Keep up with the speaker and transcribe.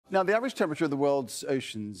Now, the average temperature of the world's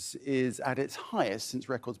oceans is at its highest since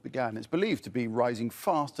records began. It's believed to be rising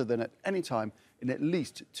faster than at any time in at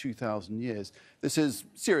least 2,000 years. This has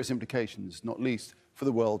serious implications, not least for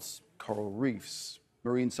the world's coral reefs.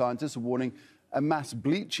 Marine scientists are warning a mass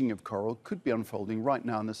bleaching of coral could be unfolding right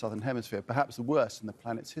now in the southern hemisphere, perhaps the worst in the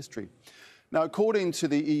planet's history. Now, according to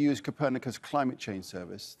the EU's Copernicus Climate Change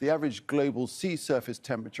Service, the average global sea surface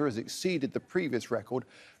temperature has exceeded the previous record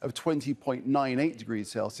of 20.98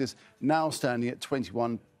 degrees Celsius, now standing at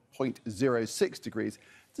 21.06 degrees.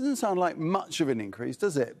 It doesn't sound like much of an increase,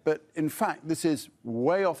 does it? But in fact, this is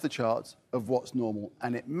way off the charts of what's normal,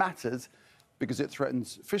 and it matters because it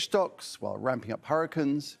threatens fish stocks while ramping up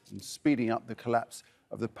hurricanes and speeding up the collapse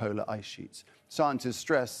of the polar ice sheets. Scientists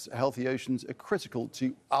stress healthy oceans are critical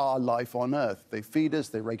to our life on Earth. They feed us,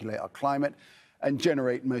 they regulate our climate, and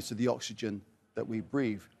generate most of the oxygen that we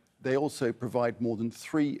breathe. They also provide more than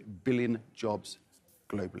 3 billion jobs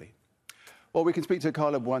globally. Well, we can speak to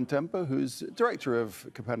Carlo Buontempo, who's director of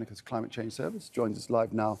Copernicus Climate Change Service, joins us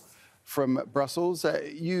live now from Brussels.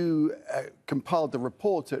 You compiled the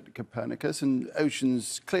report at Copernicus, and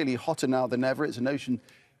oceans clearly hotter now than ever. It's an ocean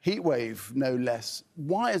heat wave, no less.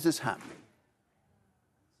 Why is this happening?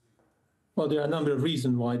 Well, there are a number of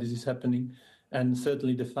reasons why this is happening. And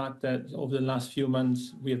certainly the fact that over the last few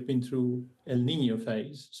months, we have been through El Nino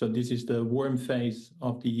phase. So this is the warm phase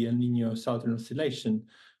of the El Nino Southern Oscillation,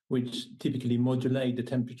 which typically modulate the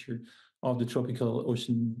temperature of the tropical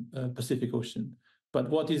ocean, Pacific Ocean. But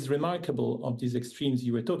what is remarkable of these extremes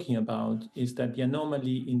you were talking about is that the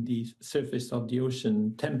anomaly in the surface of the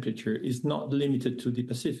ocean temperature is not limited to the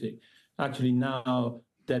Pacific. Actually, now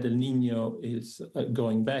that El Nino is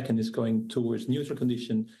going back and is going towards neutral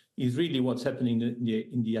condition is really what's happening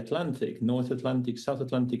in the Atlantic, North Atlantic, South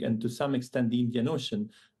Atlantic, and to some extent the Indian Ocean.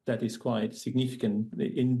 That is quite significant.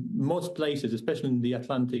 In most places, especially in the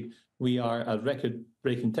Atlantic, we are at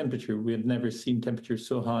record-breaking temperature. We have never seen temperatures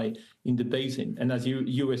so high in the basin. And as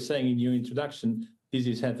you were saying in your introduction, this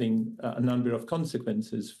is having a number of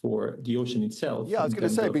consequences for the ocean itself. Yeah, I was going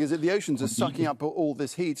to say, because the oceans are sucking up all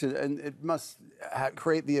this heat, and it must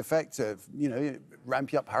create the effect of,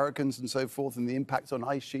 ramping up hurricanes and so forth, and the impacts on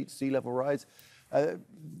ice sheets, sea level rise. The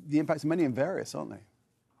impacts are many and various, aren't they?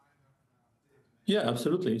 Yeah,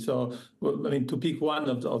 absolutely. So, to pick one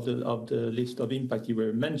of the list of impact you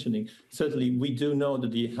were mentioning, certainly we do know that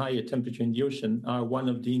the higher temperature in the ocean are one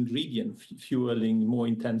of the ingredients fueling more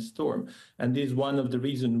intense storm. And this is one of the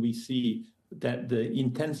reasons we see that the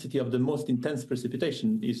intensity of the most intense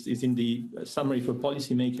precipitation is in the summary for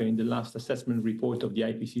policymaker in the last assessment report of the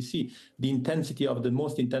IPCC. The intensity of the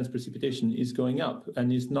most intense precipitation is going up,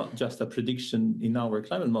 and is not just a prediction in our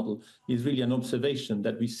climate model, it's really an observation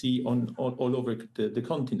that we see all over the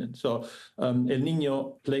continent. So El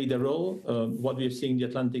Nino played a role. What we are seeing in the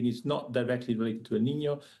Atlantic is not directly related to El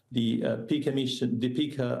Nino. The peak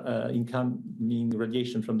incoming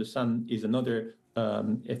radiation from the sun is another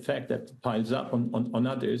effect that piles up on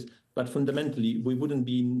others. But fundamentally, we wouldn't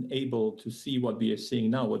be able to see what we are seeing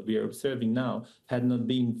now, what we are observing now, had not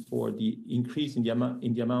been for the increase in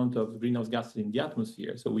the amount of greenhouse gases in the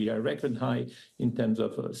atmosphere. So we are record high in terms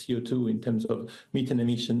of CO2, in terms of methane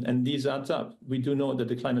emission, and these adds up. We do know that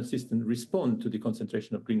the climate system responds to the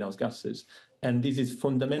concentration of greenhouse gases. And this is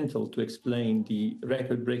fundamental to explain the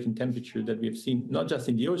record-breaking temperature that we have seen, not just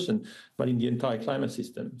in the ocean, but in the entire climate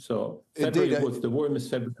system. So February was the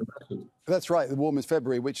warmest February record. That's right, the warmest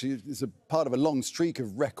February, which is a part of a long streak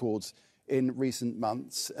of records in recent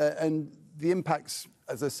months. And the impacts,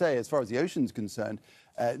 as I say, as far as the ocean's concerned,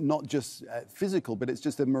 not just physical, but it's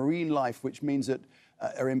just the marine life, which means that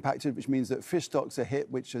are impacted, which means that fish stocks are hit,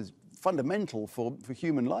 which is fundamental for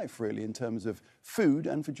human life, really, in terms of food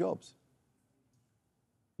and for jobs.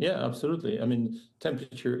 Yeah, absolutely.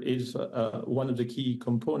 Temperature is one of the key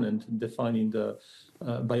components defining the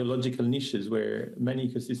biological niches where many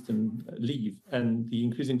ecosystems live, and the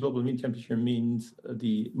increasing global mean temperature means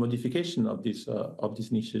the modification of these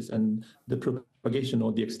niches and the propagation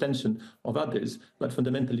or the extension of others. But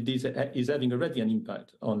fundamentally, this is having already an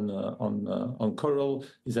impact on coral,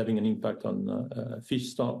 is having an impact on fish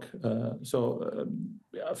stock.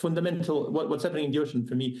 Fundamental, what's happening in the ocean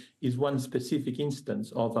for me is one specific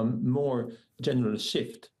instance of a more general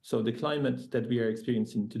shift. So the climate that we are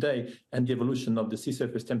experiencing today and the evolution of the sea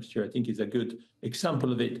surface temperature, I think, is a good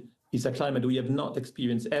example of it. It's a climate we have not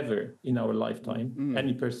experienced ever in our lifetime.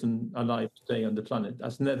 Any person alive today on the planet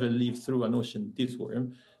has never lived through an ocean this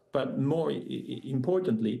warm. But more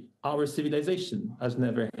importantly, our civilization has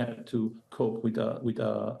never had to cope with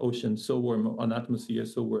a ocean so warm, an atmosphere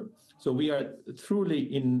so warm. So we are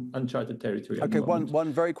truly in uncharted territory. Okay,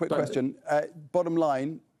 one very quick question. Bottom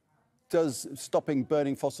line, Does stopping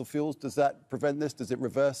burning fossil fuels, does that prevent this? Does it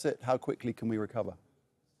reverse it? How quickly can we recover?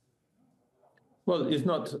 Well, it's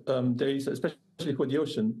not, there is, especially for the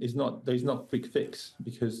ocean, there is not quick fix,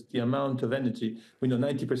 because the amount of energy, we know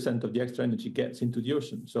 90% of the extra energy gets into the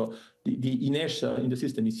ocean. So the inertia in the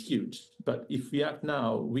system is huge. But if we act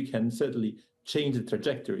now, we can certainly change the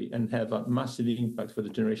trajectory and have a massive impact for the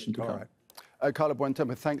generation to come. All right. Carlo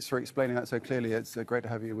Buontempo, thanks for explaining that so clearly. It's great to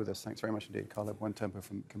have you with us. Thanks very much indeed. Carlo Buontempo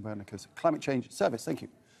from Copernicus Climate Change Service. Thank you.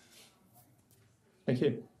 Thank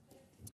you.